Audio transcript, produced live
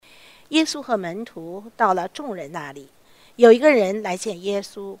耶稣和门徒到了众人那里，有一个人来见耶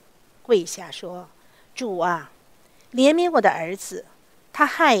稣，跪下说：“主啊，怜悯我的儿子，他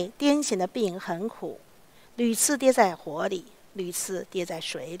害癫痫的病很苦，屡次跌在火里，屡次跌在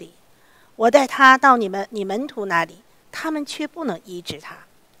水里。我带他到你门徒那里，他们却不能医治他。”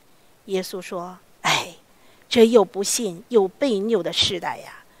耶稣说：“哎，这又不信又悖拗的世代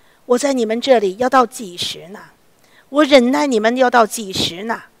呀！我在你们这里要到几时呢？我忍耐你们要到几时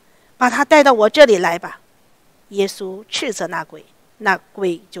呢？把他带到我这里来吧。”耶稣斥责那鬼，那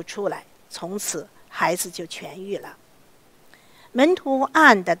鬼就出来，从此孩子就痊愈了。门徒暗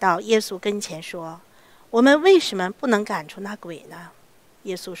暗地到耶稣跟前说：“我们为什么不能赶出那鬼呢？”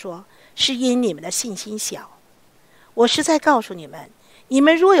耶稣说：“是因你们的信心小。我实在告诉你们，你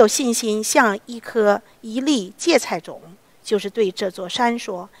们若有信心，像一粒芥菜种，就是对这座山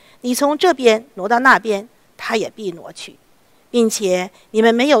说：你从这边挪到那边，它也必挪去，并且你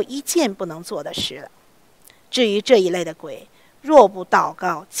们没有一件不能做的事了。至于这一类的鬼，若不祷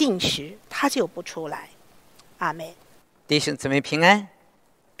告禁食，它就不出来。”阿们。弟兄姊妹平安，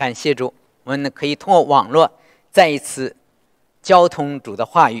感谢主，我们可以通过网络再一次交通主的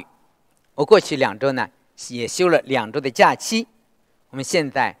话语。我过去2周呢，也休了2周的假期，我们现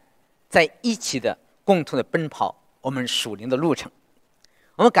在在一起的共同的奔跑我们属灵的路程。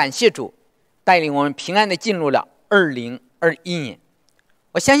我们感谢主带领我们平安的进入了2021年。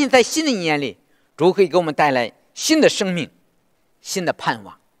我相信在新的一年里，主会给我们带来新的生命，新的盼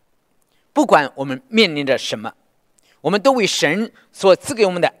望。不管我们面临着什么，我们都为神所赐给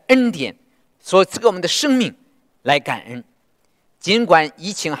我们的恩典，所赐给我们的生命来感恩。尽管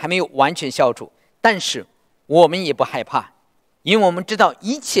疫情还没有完全消除，但是我们也不害怕，因为我们知道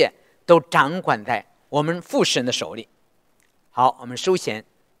一切都掌管在我们父神的手里。好，我们首先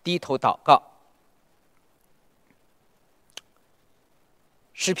低头祷告。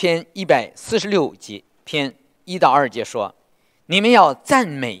诗篇146篇1到2节说：“你们要赞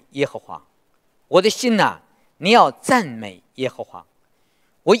美耶和华，我的心哪，你要赞美耶和华。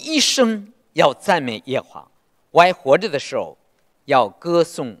我一生要赞美耶和华，我还活着的时候要歌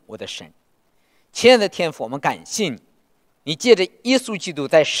颂我的神。”亲爱的天父，我们感谢你，你借着耶稣基督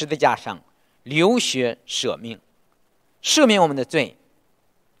在十字架上流血舍命，赦免我们的罪。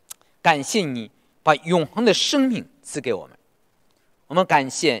感谢你把永恒的生命赐给我们。我们感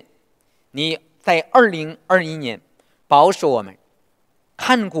谢你在2021年保守我们，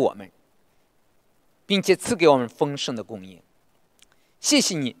看顾我们，并且赐给我们丰盛的供应。谢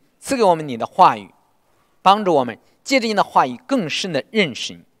谢你赐给我们你的话语，帮助我们借着你的话语更深的认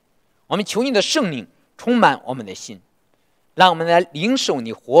识你。我们求你的圣灵充满我们的心，让我们来领受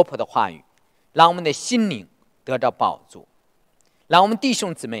你活泼的话语，让我们的心灵得到饱足，让我们弟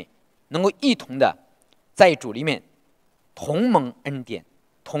兄姊妹能够一同的在主里面同蒙恩典，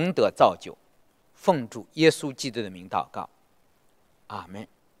同得造就。奉主耶稣基督的名祷告，阿们。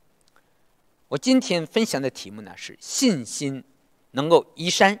我今天分享的题目呢是信心能够移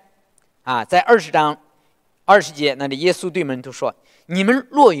山。在20章20节那里，耶稣对门徒说：“你们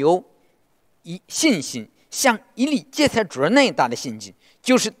若有信心，像一粒芥菜种那大的信心，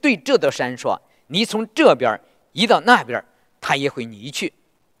就是对这座山说：你从这边移到那边，它也会移去，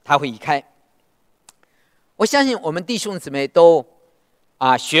它会移开。”我相信我们弟兄姊妹都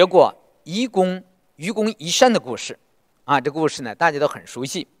学过愚公移山的故事这故事呢大家都很熟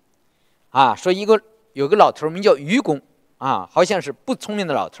悉说有个老头名叫愚公好像是不聪明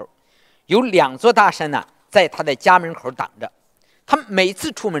的老头，有2座大山呢在他的家门口挡着，他每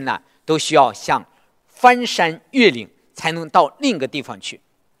次出门呢都需要像翻山越岭才能到另一个地方去，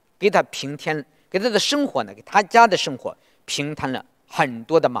给他的生活呢，给他家的生活平摊了很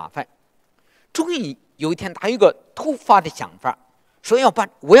多的麻烦。终于有一天，他有一个突发的想法，说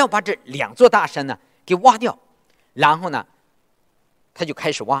我要把这2座大山呢给挖掉。然后呢，他就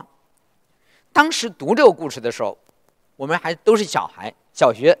开始挖。当时读这个故事的时候，我们还都是小孩，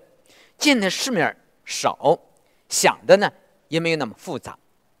小学见的世面少，想的呢也没有那么复杂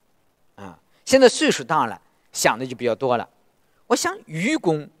现在岁数大了，想的就比较多了。我想愚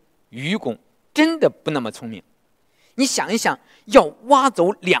公真的不那么聪明。你想一想，要挖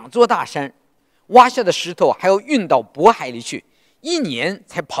走2座大山，挖下的石头还要运到渤海里去，1年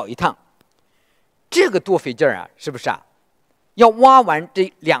才跑一趟，这个多费劲是不是要挖完这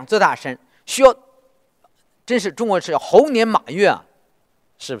2座大山，需要真是中国是猴年马月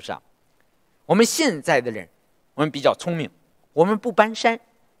是不是我们现在的人，我们比较聪明，我们不搬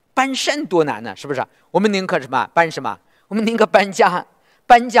山多难呢，是不是我们宁可搬什么？我们宁可搬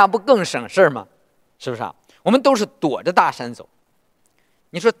家不更省事吗？是不是我们都是躲着大山走。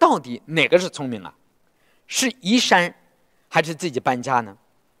你说到底哪个是聪明是移山还是自己搬家呢？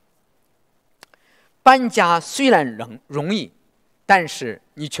搬家虽然容易，但是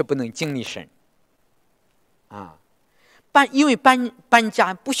你却不能经历神啊。因为搬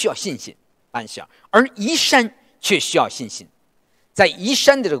家不需要信心，而移山却需要信心。在移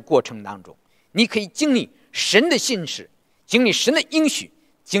山的这个过程当中，你可以经历神的信实，经历神的应许，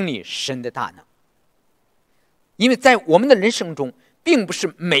经历神的大能。因为在我们的人生中，并不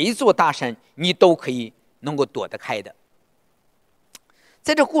是每一座大山你都可以能够躲得开的。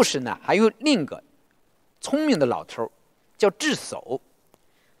在这故事呢，还有另一个聪明的老头叫智叟，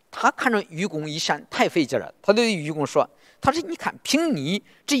他看着愚公移山太费劲了，他对愚公说：“他说你看，凭你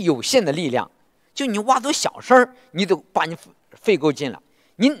这有限的力量，就你挖多小事儿，你都把你费够劲了。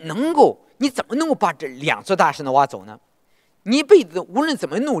你怎么能够把这2座大山都挖走呢？你一辈子无论怎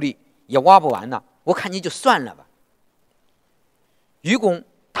么努力也挖不完呢。我看你就算了吧。”愚公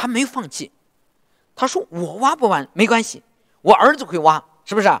他没放弃，他说：“我挖不完没关系，我儿子会挖，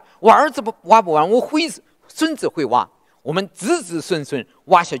是不是啊？我儿子挖不完，我孙子会挖，我们子子孙孙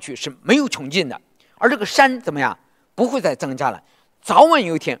挖下去是没有穷尽的。而这个山怎么样？不会再增加了，早晚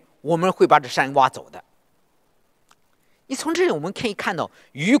有一天我们会把这山挖走的。”你从这里我们可以看到，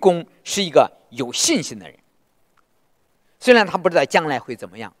愚公是一个有信心的人。虽然他不知道将来会怎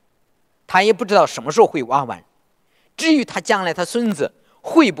么样，他也不知道什么时候会挖完。至于他将来他孙子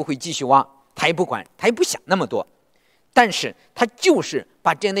会不会继续挖，他也不管，他也不想那么多。但是他就是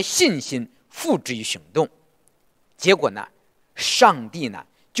把这样的信心付之于行动。结果呢，上帝呢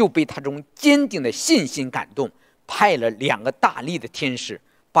就被他这种坚定的信心感动，派了2个大力的天使，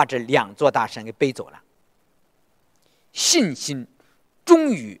把这2座大山给背走了。信心终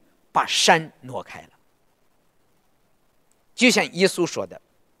于把山挪开了。就像耶稣说的：“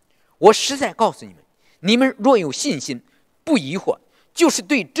我实在告诉你们，你们若有信心，不疑惑，就是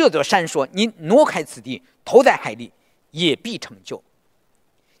对这座山说，你挪开此地，投在海里，也必成就。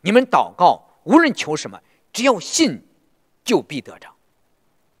你们祷告，无论求什么，只要信，就必得着。”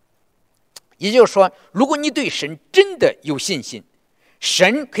也就是说，如果你对神真的有信心，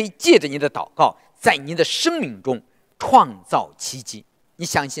神可以借着你的祷告，在你的生命中创造奇迹。你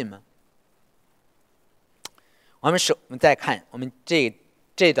相信吗？我们再看我们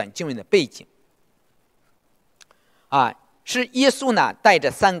这段经文的背景是耶稣呢带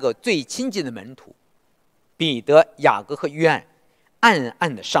着3个最亲近的门徒彼得、雅各和约翰，暗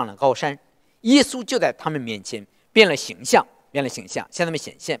暗的上了高山。耶稣就在他们面前变了形象，向他们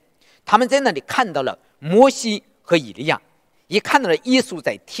显现。他们在那里看到了摩西和以利亚，也看到了耶稣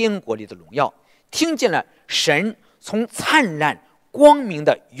在天国里的荣耀，听见了神从灿烂光明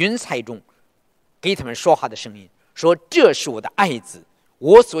的云彩中给他们说话的声音，说：“这是我的爱子，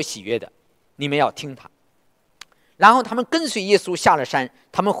我所喜悦的，你们要听他。”然后他们跟随耶稣下了山，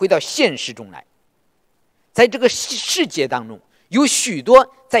他们回到现实中来。在这个世界当中，有许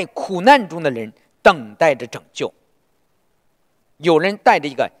多在苦难中的人等待着拯救。有人带着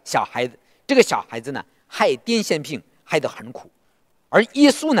一个小孩子，这个小孩子呢害癫痫病，害得很苦，而耶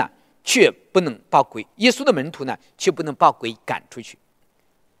稣呢却不能把鬼，耶稣的门徒呢却不能把鬼赶出去。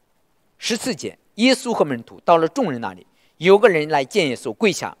14节，耶稣和门徒到了众人那里，有个人来见耶稣，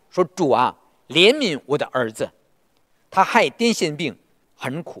跪下说：“主啊，怜悯我的儿子，他害癫痫病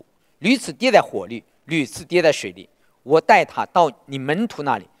很苦，屡次跌在火里，屡次跌在水里。我带他到你门徒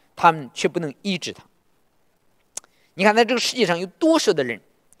那里，他们却不能医治他。”你看，在这个世界上有多少的人，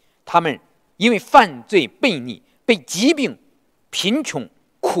他们因为犯罪悖逆，被疾病、贫穷、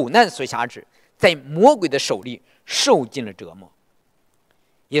苦难所辖制，在魔鬼的手里受尽了折磨。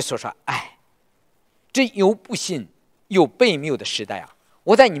耶稣说：“哎，这有不信有悖谬的时代啊！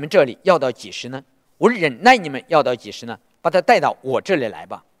我在你们这里要到几时呢？我忍耐你们要到几时呢？把他带到我这里来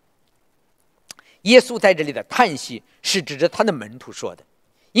吧。”耶稣在这里的叹息是指着他的门徒说的，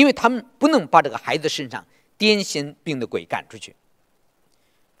因为他们不能把这个孩子身上癫痫病的鬼赶出去。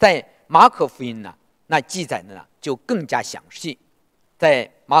在马可福音呢，那记载的呢就更加详细。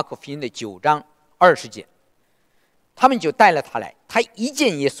在马可福音的9章20节，他们就带了他来，他一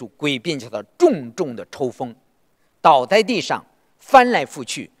见耶稣，鬼便叫他重重的抽风，倒在地上，翻来覆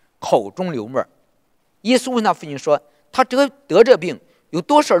去，口中流沫。耶稣问他父亲说：“他得这病有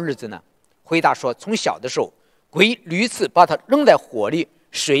多少日子呢？”回答说：“从小的时候，鬼屡次把他扔在火里、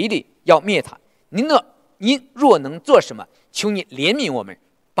水里，要灭他。你若能做什么，求你怜悯我们，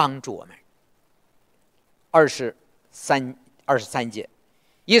帮助我们。”23节，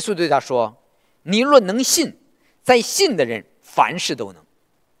耶稣对他说：“你若能信，在信的人凡事都能。”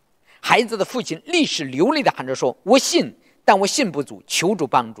孩子的父亲立时流泪地喊着说：“我信，但我信不足，求主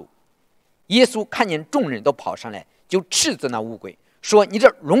帮助。”耶稣看见众人都跑上来，就斥责那污鬼，说：“你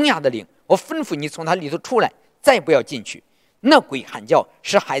这聋哑的灵，我吩咐你从他里头出来，再不要进去。”那鬼喊叫，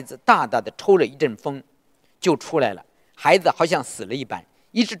使孩子大大的抽了一阵风，就出来了。孩子好像死了一般，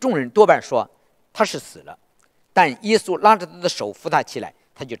以致众人多半说他是死了。但耶稣拉着他的手扶他起来，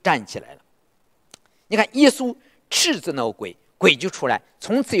他就站起来了。你看，耶稣斥责那个鬼，鬼就出来。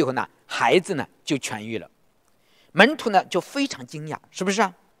从此以后呢，孩子呢就痊愈了。门徒呢就非常惊讶，是不是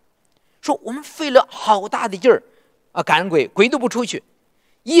啊？说我们费了好大的劲儿啊，赶鬼，鬼都不出去。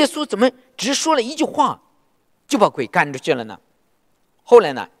耶稣怎么只说了一句话，就把鬼赶出去了呢？后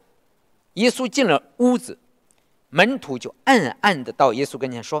来呢，耶稣进了屋子，门徒就暗暗的到耶稣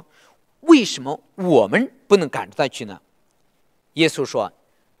跟前说：“为什么我们不能赶出他去呢？”耶稣说：“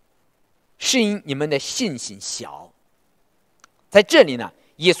是因你们的信心小。”在这里呢，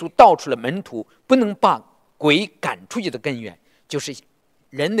耶稣道出了门徒不能把鬼赶出去的根源，就是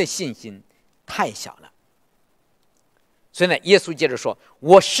人的信心太小了。所以呢，耶稣接着说：“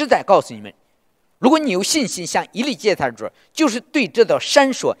我实在告诉你们，如果你有信心像以利芥菜种，就是对这道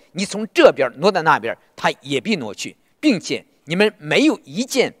山说，你从这边挪到那边，它也必挪去，并且你们没有一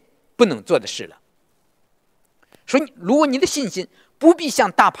件不能做的事了。”说如果你的信心不必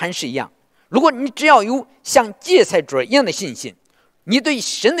像大磐石一样，如果你只要有像芥菜种一样的信心，你对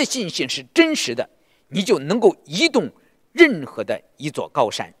神的信心是真实的，你就能够移动任何的一座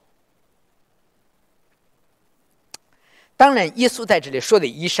高山。当然，耶稣在这里说的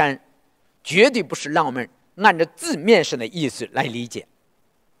移山，绝对不是让我们按照字面上的意思来理解，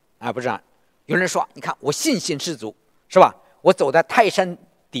不是啊。有人说，你看我信心十足，是吧？我走到泰山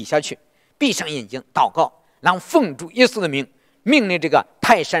底下去，闭上眼睛祷告，然后奉主耶稣的名，命令这个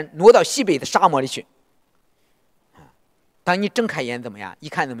泰山挪到西北的沙漠里去。当你睁开眼怎么样？一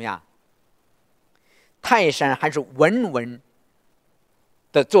看怎么样？泰山还是稳稳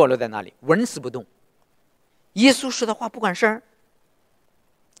的坐落在那里，纹丝不动。耶稣说的话不管事儿。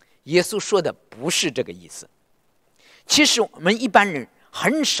耶稣说的不是这个意思。其实我们一般人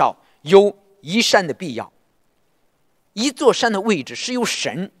很少有移山的必要。一座山的位置是由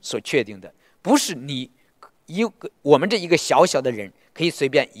神所确定的，不是我们这一个小小的人可以随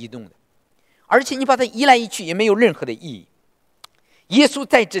便移动的。而且你把它移来移去也没有任何的意义。耶稣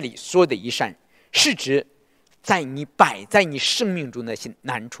在这里说的移山，是指摆在你生命中的些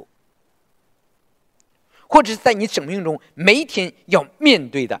难处，或者是在你生命中每一天要面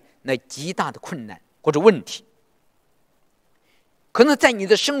对的那极大的困难或者问题。可能在你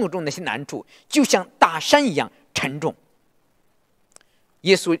的生命中那些难处就像大山一样沉重。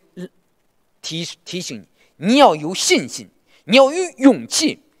耶稣提醒你，你要有信心，你要有勇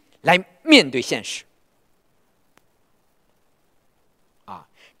气来面对现实。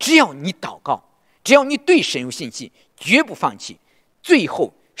只要你祷告，只要你对神有信心，绝不放弃，最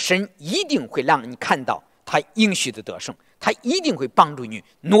后神一定会让你看到他应许的得胜，他一定会帮助你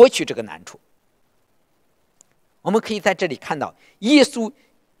挪去这个难处。我们可以在这里看到，耶稣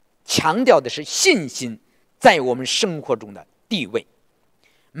强调的是信心在我们生活中的地位。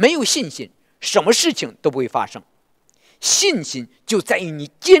没有信心，什么事情都不会发生。信心就在于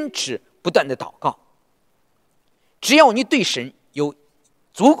你坚持不断的祷告。只要你对神有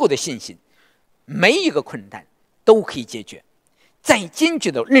足够的信心，每一个困难都可以解决，再艰巨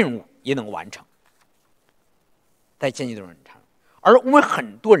的任务也能完成。而我们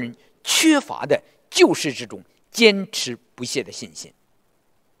很多人缺乏的就是这种坚持不懈的信心。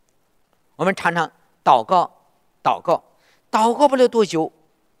我们常常祷告不了多久，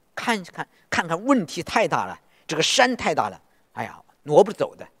看看问题太大了，这个山太大了，挪不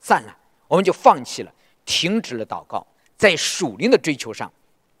走的，散了，我们就放弃了，停止了祷告，在属灵的追求上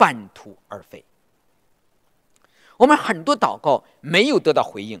半途而废。我们很多祷告没有得到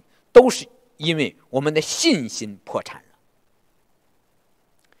回应，都是因为我们的信心破产了。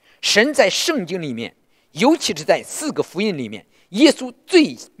神在圣经里面，尤其是在4个福音里面，耶稣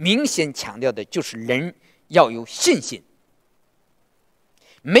最明显强调的就是人要有信心。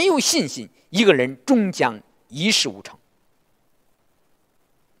没有信心，一个人终将一事无成。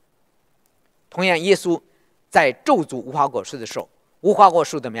同样，耶稣在咒诅无花果树的时候，无花果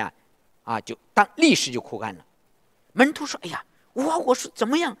树怎么样就当立时就枯干了。门徒说：“哎呀，无花果树怎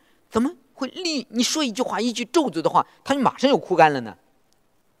么样？怎么会立？你说一句话，一句咒诅的话，它就马上就枯干了呢？”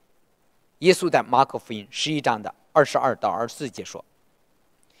耶稣在马可福音11章的22到24节说：“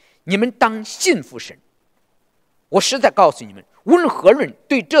你们当信服神。我实在告诉你们，无论何人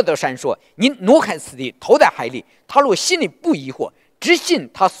对这座山说，你挪开此地，投在海里，他若心里不疑惑，只信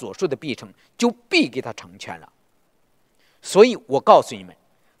他所说的必成，就必给他成全了。所以我告诉你们，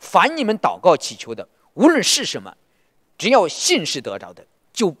凡你们祷告祈求的，无论是什么，只要信是得着的，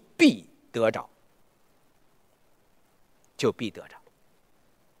就必得着，就必得着。”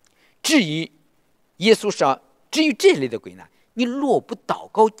至于耶稣说至于这类的鬼呢，你若不祷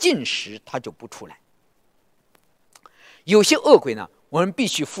告禁食，它就不出来。有些恶鬼呢，我们必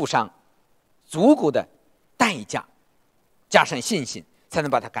须付上足够的代价，加上信心，才能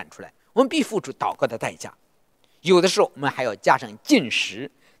把它赶出来。我们必付出祷告的代价，有的时候我们还要加上禁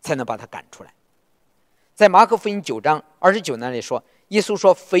食，才能把它赶出来。在马可福音9章29节那里说，耶稣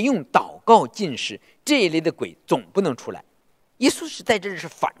说，非用祷告禁食，这一类的鬼总不能出来。耶稣是在这里是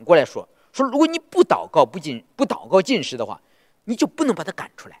反过来说，如果你不祷告禁食的话，你就不能把它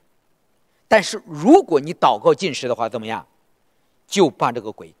赶出来。但是如果你祷告禁食的话，怎么样？就把这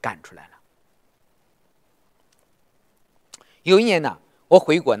个鬼赶出来了。有一年呢，我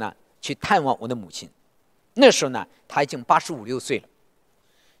回国呢去探望我的母亲，那时候呢她已经85、86岁了。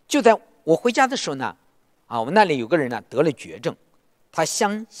就在我回家的时候呢，我们那里有个人呢得了绝症，他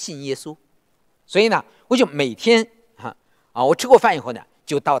相信耶稣，所以呢我就每天我吃过饭以后呢，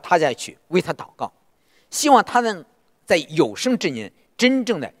就到他家去为他祷告，希望他能在有生之年真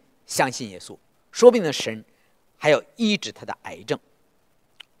正的相信耶稣，说不定神还要医治他的癌症。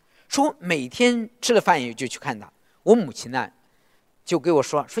说每天吃了饭以后就去看他，我母亲呢就给我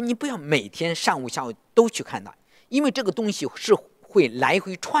说你不要每天上午下午都去看他，因为这个东西是会来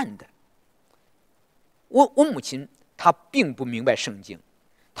回串的。我母亲她并不明白圣经，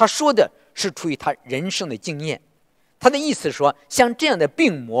她说的是出于她人生的经验。她的意思是说，像这样的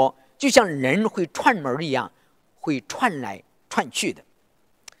病魔就像人会串门一样，会串来串去的。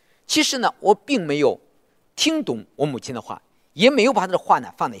其实呢，我并没有听懂我母亲的话，也没有把她的话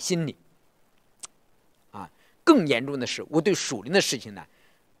呢放在心里。更严重的是，我对属灵的事情呢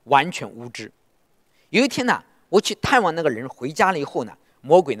完全无知。有一天呢，我去探望那个人，回家了以后呢，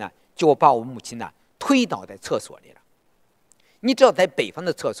魔鬼呢就把我母亲呢推倒在厕所里了。你知道，在北方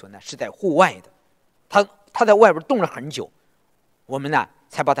的厕所呢是在户外的，他在外边冻了很久，我们呢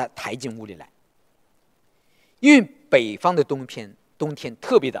才把他抬进屋里来。因为北方的冬天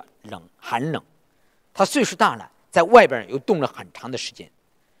特别的寒冷，他岁数大了，在外边又冻了很长的时间，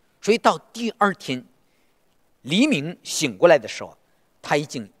所以到第二天黎明醒过来的时候，他已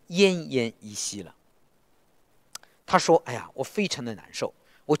经奄奄一息了。他说：“哎呀，我非常的难受，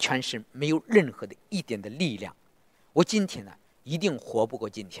我全身没有任何的一点的力量，我今天呢一定活不过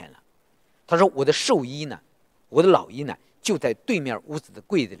今天了。”他说：“我的寿衣呢，我的老衣呢，就在对面屋子的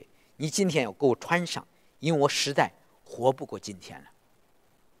柜子里，你今天要给我穿上，因为我实在活不过今天了。”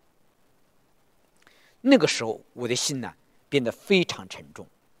那个时候我的心呢变得非常沉重，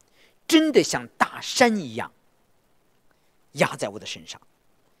真的像大山一样压在我的身上。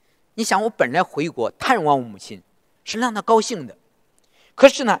你想，我本来回国探望我母亲是让她高兴的，可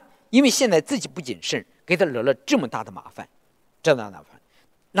是呢，因为现在自己不谨慎，给她惹了这么大的麻烦，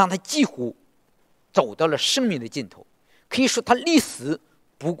让她几乎走到了生命的尽头，可以说她离死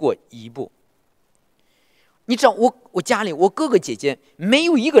不过一步。你知道，我家里我哥哥姐姐没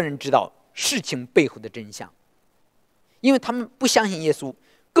有一个人知道事情背后的真相，因为他们不相信耶稣，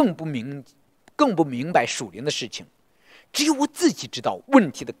更不明白属灵的事情。只有我自己知道问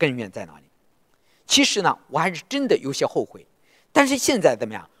题的根源在哪里。其实呢，我还是真的有些后悔，但是现在怎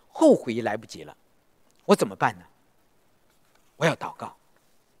么样？后悔也来不及了。我怎么办呢？我要祷告。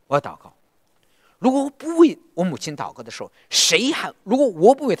如果我不为我母亲祷告的时候，如果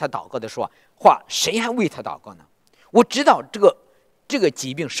我不为她祷告的时候谁还为她祷告呢？我知道这个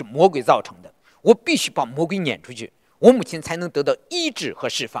疾病是魔鬼造成的，我必须把魔鬼撵出去，我母亲才能得到医治和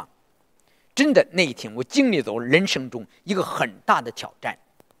释放。真的，那一天我经历了我人生中一个很大的挑战。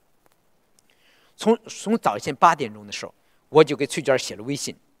从早先8点钟的时候，我就给翠娟写了微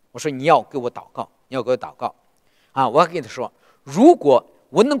信，我说你要给我祷告，我要跟她说，如果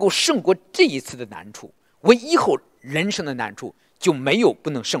我能够胜过这一次的难处，我以后人生的难处就没有不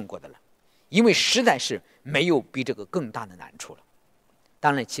能胜过的了，因为实在是没有比这个更大的难处了。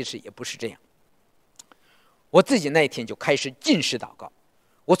当然其实也不是这样，我自己那一天就开始禁食祷告，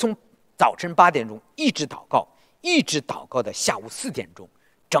我从早晨8点钟一直祷告到下午4点钟，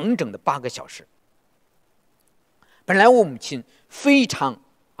整整的8个小时。本来我母亲非常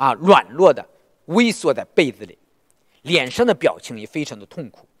软弱的萎缩在被子里，脸上的表情也非常的痛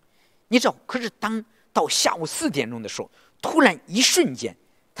苦。你知道，可是当到下午4点钟的时候，突然一瞬间，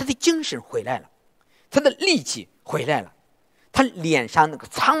她的精神回来了，她的力气回来了，她脸上那个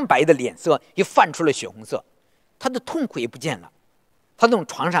苍白的脸色也泛出了血红色，她的痛苦也不见了，她从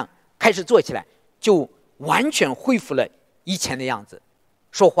床上开始坐起来，就完全恢复了以前的样子，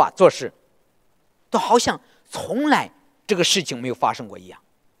说话做事都好像从来这个事情没有发生过一样。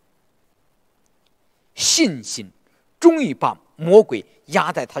信心终于把魔鬼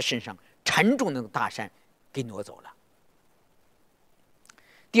压在他身上沉重的那个大山给挪走了。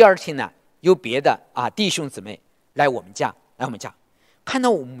第二天呢，有别的弟兄姊妹来我们家，看到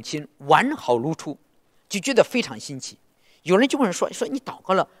我母亲完好如初，就觉得非常新奇。有人就问说你祷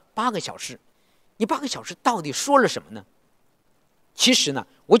告了8个小时，你8个小时到底说了什么呢？其实呢，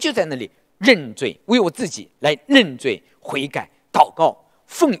我就在那里认罪，为我自己来认罪悔改祷告，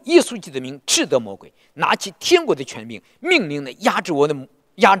奉耶稣基督的名斥责魔鬼，拿起天国的权柄，命令的压制我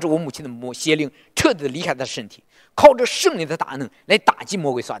母亲的邪灵彻底的离开她的身体，靠着圣灵的大能来打击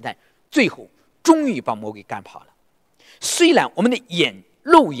魔鬼撒旦，最后终于把魔鬼赶跑了。虽然我们的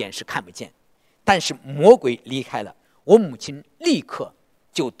肉眼是看不见，但是魔鬼离开了，我母亲立刻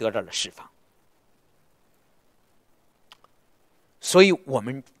就得到了释放。所以我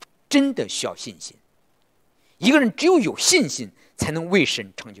们真的需要信心。一个人只有有信心，才能为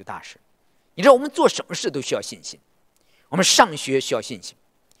神成就大事。你知道我们做什么事都需要信心，我们上学需要信心，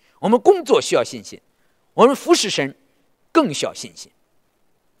我们工作需要信心，我们服侍神更需要信心。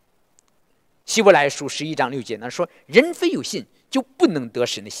希伯来书11章6节呢说，人非有信就不能得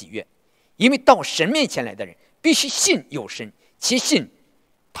神的喜悦，因为到神面前来的人必须信有神，且信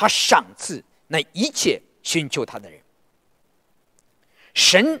他赏赐那一切寻求他的人。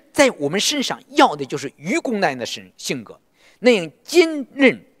神在我们身上要的就是愚公那样的性格，那样坚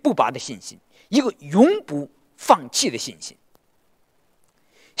韧不拔的信心，一个永不放弃的信心。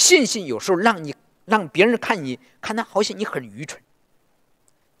信心有时候让别人看他好像你很愚蠢，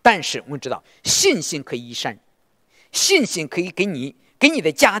但是我们知道信心可以移山，信心可以给你的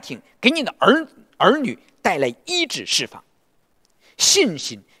家庭，给你的儿女带来医治释放。信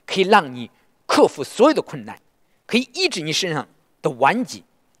心可以让你克服所有的困难，可以医治你身上的顽疾。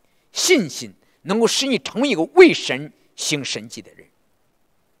信心能够使你成为一个为神行神迹的人。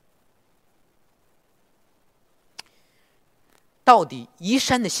到底移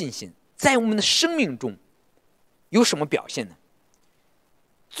山的信心在我们的生命中有什么表现呢？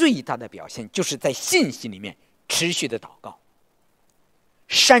最大的表现就是在信心里面持续的祷告。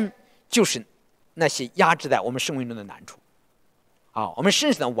山就是那些压制在我们生命中的难处我们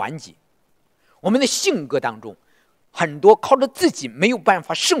身上的顽疾，我们的性格当中很多靠着自己没有办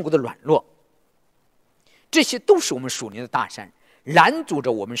法胜过的软弱，这些都是我们属灵的大山，拦阻着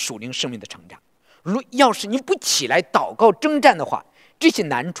我们属灵生命的成长。要是你不起来祷告征战的话，这些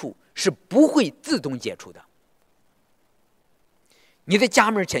难处是不会自动解除的。你的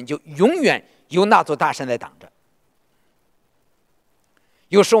家门前就永远有那座大山在挡着。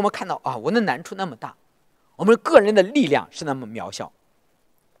有时候我们看到我的难处那么大，我们个人的力量是那么渺小，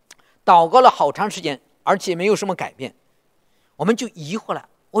祷告了好长时间而且没有什么改变，我们就疑惑了，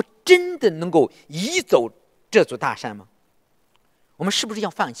我真的能够移走这座大山吗？我们是不是要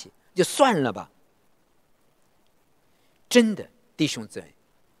放弃，就算了吧？真的，弟兄姊妹，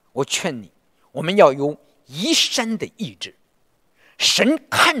我劝你，我们要有移山的意志。神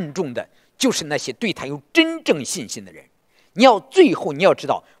看重的就是那些对他有真正信心的人。最后你要知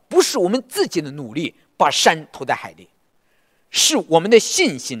道，不是我们自己的努力把山投在海里，是我们的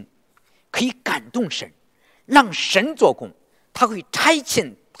信心可以感动神，让神做工，他会差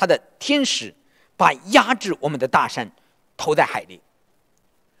遣他的天使把压制我们的大山投在海里。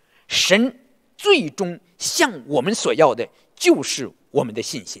神最终向我们所要的就是我们的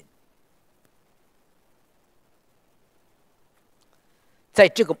信心。在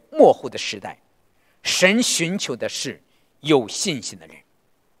这个末后的时代，神寻求的是有信心的人，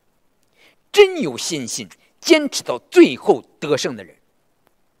真有信心坚持到最后得胜的人。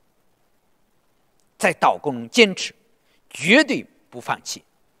在祷告中坚持，绝对不放弃。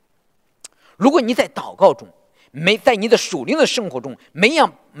如果你在祷告中在你的属灵的生活中没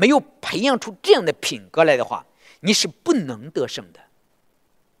有培养出这样的品格来的话，你是不能得胜的。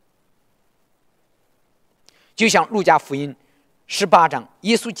就像路加福音18章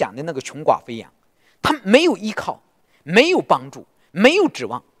耶稣讲的那个穷寡妇一样，他没有依靠，没有帮助，没有指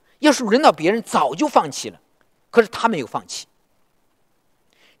望，要是轮到别人早就放弃了，可是他没有放弃。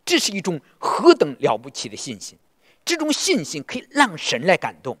这是一种何等了不起的信心，这种信心可以让神来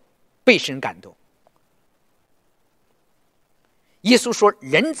感动，被神感动。耶稣说，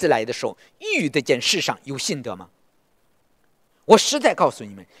人子来的时候遇得见世上有信德吗？我实在告诉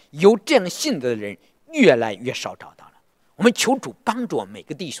你们，有这样信德的人越来越少找到了。我们求主帮助我们每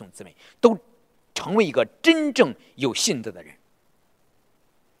个弟兄姊妹都成为一个真正有信德的人。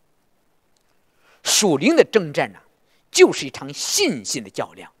属灵的征战就是一场信心的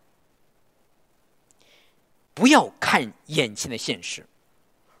较量。不要看眼前的现实，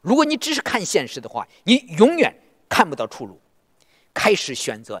如果你只是看现实的话，你永远看不到出路。开始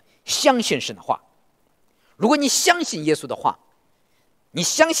选择相信神的话。如果你相信耶稣的话，你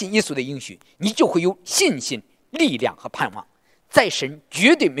相信耶稣的应许，你就会有信心、力量和盼望。在神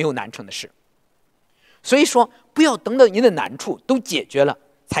绝对没有难成的事。所以说，不要等到你的难处都解决了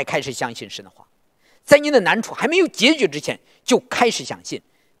才开始相信神的话，在你的难处还没有解决之前就开始相信，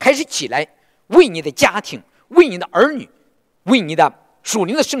开始起来为你的家庭、为你的儿女、为你的属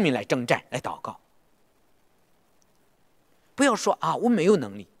灵的生命来征战、来祷告。不要说我没有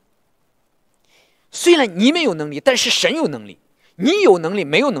能力。虽然你没有能力，但是神有能力。你有能力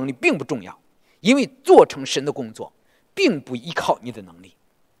没有能力并不重要，因为做成神的工作并不依靠你的能力。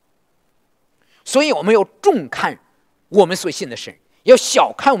所以我们要重看我们所信的神，要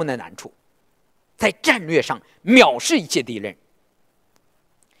小看我们的难处，在战略上藐视一切敌人。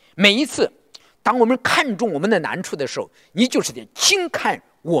每一次当我们看重我们的难处的时候，你就是得轻看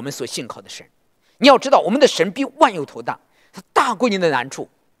我们所信靠的神。你要知道，我们的神比万有头大，他大过你的难处，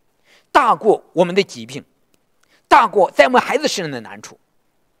大过我们的疾病，大过在我们孩子身上的难处。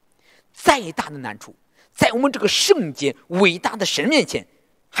再大的难处，在我们这个圣洁伟大的神面前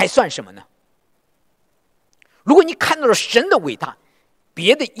还算什么呢？如果你看到了神的伟大，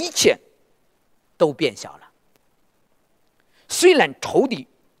别的一切都变小了。虽然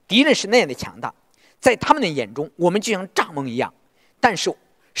敌人是那样的强大，在他们的眼中我们就像蚱蜢一样，但是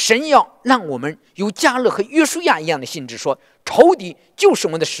神要让我们有迦勒和约书亚一样的心智，说仇敌就是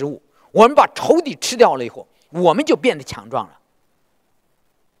我们的食物，我们把仇敌吃掉了以后，我们就变得强壮了。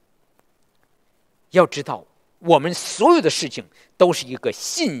要知道，我们所有的事情都是一个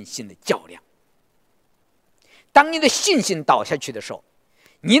信心的较量。当你的信心倒下去的时候，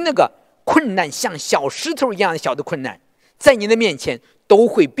你那个困难像小石头一样小的困难，在你的面前都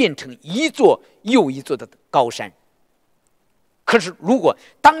会变成一座又一座的高山。可是如果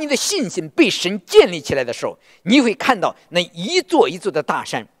当你的信心被神建立起来的时候，你会看到那一座一座的大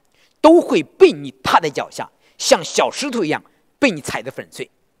山都会被你踏在脚下，像小石头一样被你踩得粉碎。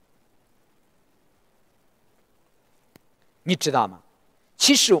你知道吗？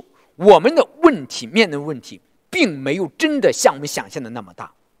其实我们的问题面对的问题并没有真的像我们想象的那么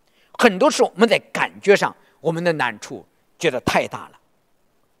大。很多时候我们在感觉上我们的难处觉得太大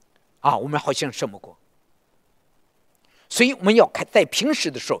了我们好像胜不过。所以我们要在平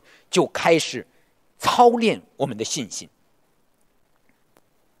时的时候就开始操练我们的信心。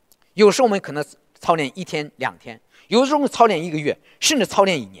有时候我们可能操练1天2天，有时候我们操练1个月，甚至操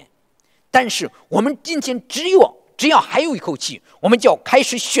练1年。但是我们今天只要还有一口气，我们就要开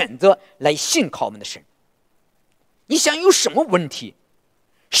始选择来信靠我们的神。你想有什么问题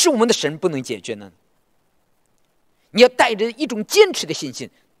是我们的神不能解决呢？你要带着一种坚持的信心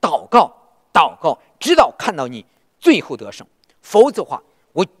祷告，直到看到你最后得胜。否则的话，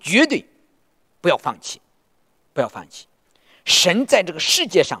我绝对不要放弃。神在这个世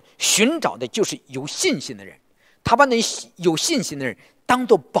界上寻找的就是有信心的人，他把那有信心的人当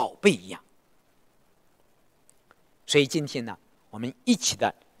作宝贝一样。所以今天呢，我们一起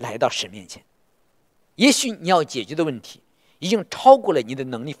的来到神面前。也许你要解决的问题已经超过了你的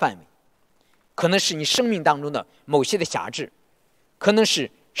能力范围，可能是你生命当中的某些的辖制，可能是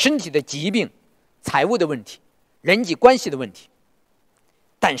身体的疾病、财务的问题、人际关系的问题。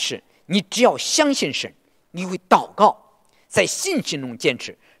但是你只要相信神，你会祷告，在信心中坚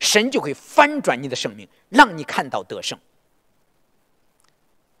持，神就会翻转你的生命，让你看到得胜。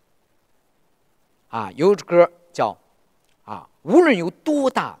有一首歌叫无论有多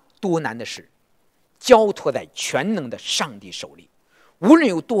大多难的事，交托在全能的上帝手里。无论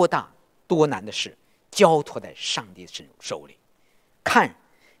有多大多难的事，交托在上帝手里。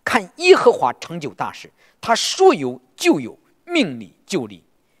看耶和华成就大事，他说有就有，命里就立。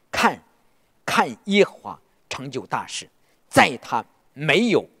看耶和华成就大事，在他没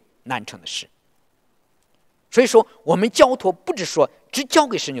有难成的事。所以说，我们交托不只说只交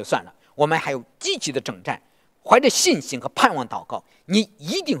给神就算了，我们还有积极的征战，怀着信心和盼望祷告，你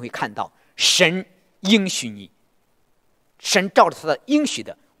一定会看到神应许你，神照着他的应许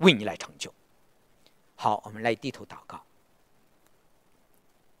的为你来成就。好，我们来低头祷告。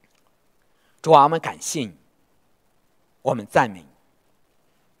主啊，我们感谢你，我们赞美你，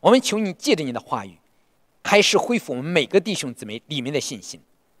我们求你借着你的话语开始恢复我们每个弟兄姊妹里面的信心。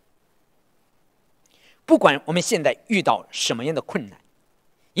不管我们现在遇到什么样的困难，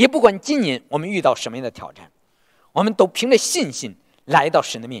也不管今年我们遇到什么样的挑战，我们都凭着信心来到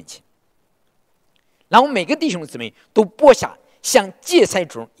神的面前。然后每个弟兄姊妹都播下像芥菜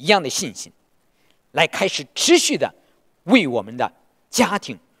种一样的信心，来开始持续的为我们的家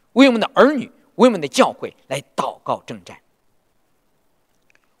庭、为我们的儿女、为我们的教会来祷告征战。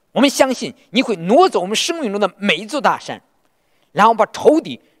我们相信你会挪走我们生命中的每一座大山，然后把仇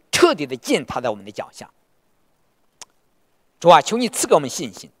敌彻底的践踏在我们的脚下。主啊，求你赐给我们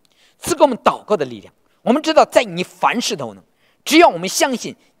信心，赐给我们祷告的力量。我们知道在你凡事都能，只要我们相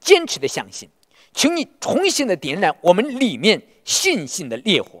信，坚持的相信，求你重新的点燃我们里面信心的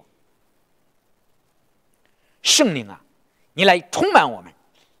烈火。圣灵啊，你来充满我们，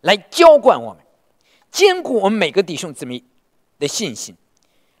来浇灌我们，坚固我们每个弟兄姊妹的信心，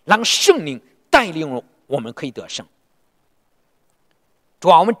让圣灵带领我们可以得胜。主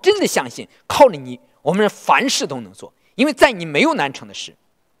啊，我们真的相信，靠着你，我们凡事都能做，因为在你没有难成的事。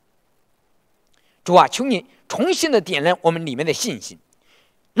主啊，求你重新的点燃我们里面的信心，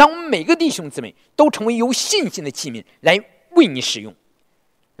让我们每个弟兄姊妹都成为有信心的器皿，来为你使用，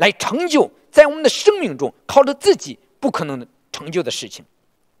来成就在我们的生命中靠着自己不可能的成就的事情。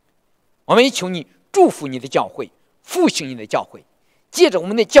我们也求你祝福你的教会，复兴你的教会，借着我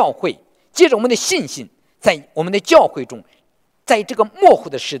们的教会，借着我们的信心，在我们的教会中，在这个模糊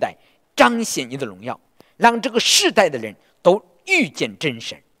的时代彰显你的荣耀，让这个世代的人都遇见真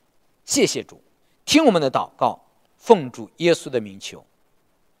神。谢谢主，听我们的祷告，奉主耶稣的名求，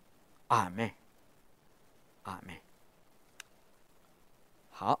阿们，阿们。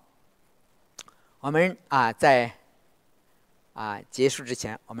好，我们在结束之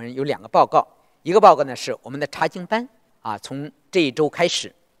前，我们有2个报告。一个报告呢是我们的查经班从这一周开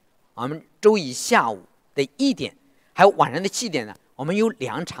始，我们周一下午的1点，还有晚上的7点呢，我们有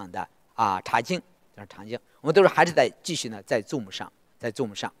2场的查经，我们都是还是在继续呢，在 Zoom 上，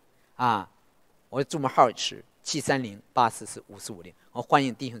我的 Zoom 号是730-844-5450，我欢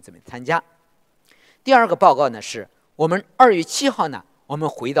迎弟兄姊妹参加。第2个报告呢是我们2月7号呢，我们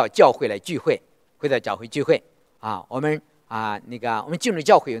回到教会来聚会，我们我们进入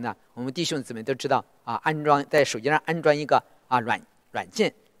教会呢，我们弟兄姊妹都知道安装在手机上安装一个软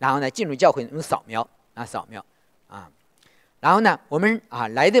件，然后呢进入教会用扫描，然后呢我们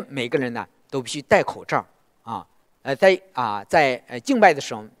来的每个人呢都必须戴口罩在敬拜的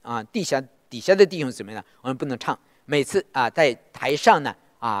时候底下的弟兄姊妹呢，我们不能唱。每次在台上呢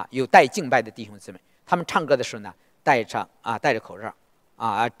有带敬拜的弟兄姊妹，他们唱歌的时候呢戴着口罩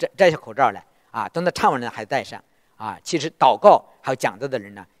摘下口罩来等他唱完了还戴上其实祷告还有讲道的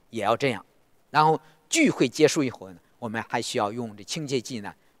人呢也要这样。然后聚会结束以后呢，我们还需要用这清洁剂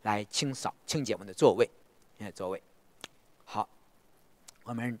呢来清洁我们的座位。好，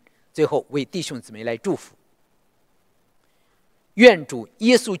我们最后为弟兄姊妹来祝福。愿主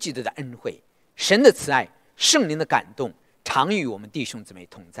耶稣基督的恩惠、神的慈爱、圣灵的感动常与我们弟兄姊妹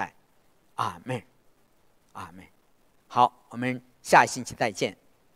同在。阿们，阿们。好，我们下星期再见。